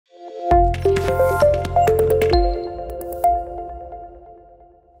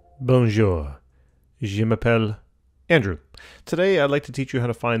Bonjour, je m'appelle Andrew. Today I'd like to teach you how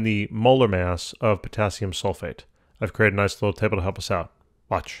to find the molar mass of potassium sulfate. I've created a nice little table to help us out.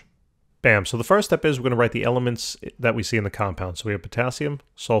 Watch. Bam. So the first step is we're going to write the elements that we see in the compound. So we have potassium,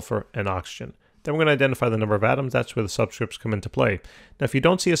 sulfur, and oxygen. Then we're going to identify the number of atoms. That's where the subscripts come into play. Now if you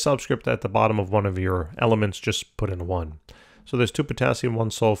don't see a subscript at the bottom of one of your elements, just put in a 1. So there's 2 potassium, 1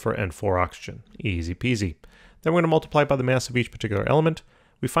 sulfur, and 4 oxygen. Easy peasy. Then we're going to multiply by the mass of each particular element.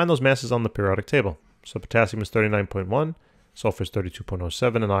 We find those masses on the periodic table. So potassium is 39.1, sulfur is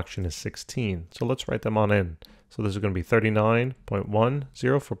 32.07, and oxygen is 16. So let's write them on in. So this is going to be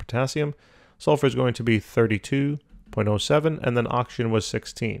 39.10 for potassium. Sulfur is going to be 32.07, and then oxygen was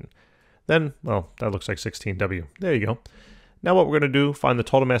 16. Then, well, that looks like 16W. There you go. Now what we're going to do, find the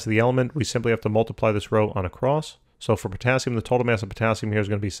total mass of the element. We simply have to multiply this row on across. So for potassium, the total mass of potassium here is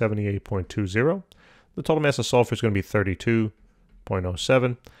going to be 78.20. The total mass of sulfur is going to be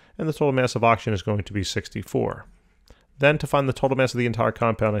 32.07, and the total mass of oxygen is going to be 64. Then to find the total mass of the entire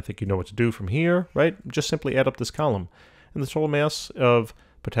compound, I think you know what to do from here, right? Just simply add up this column. And the total mass of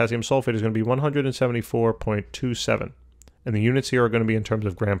potassium sulfate is going to be 174.27. And the units here are going to be in terms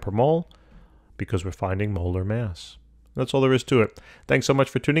of gram per mole, because we're finding molar mass. That's all there is to it. Thanks so much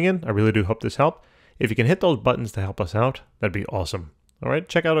for tuning in. I really do hope this helped. If you can hit those buttons to help us out, that'd be awesome. All right,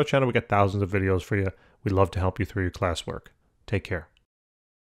 check out our channel. We got thousands of videos for you. We'd love to help you through your classwork. Take care.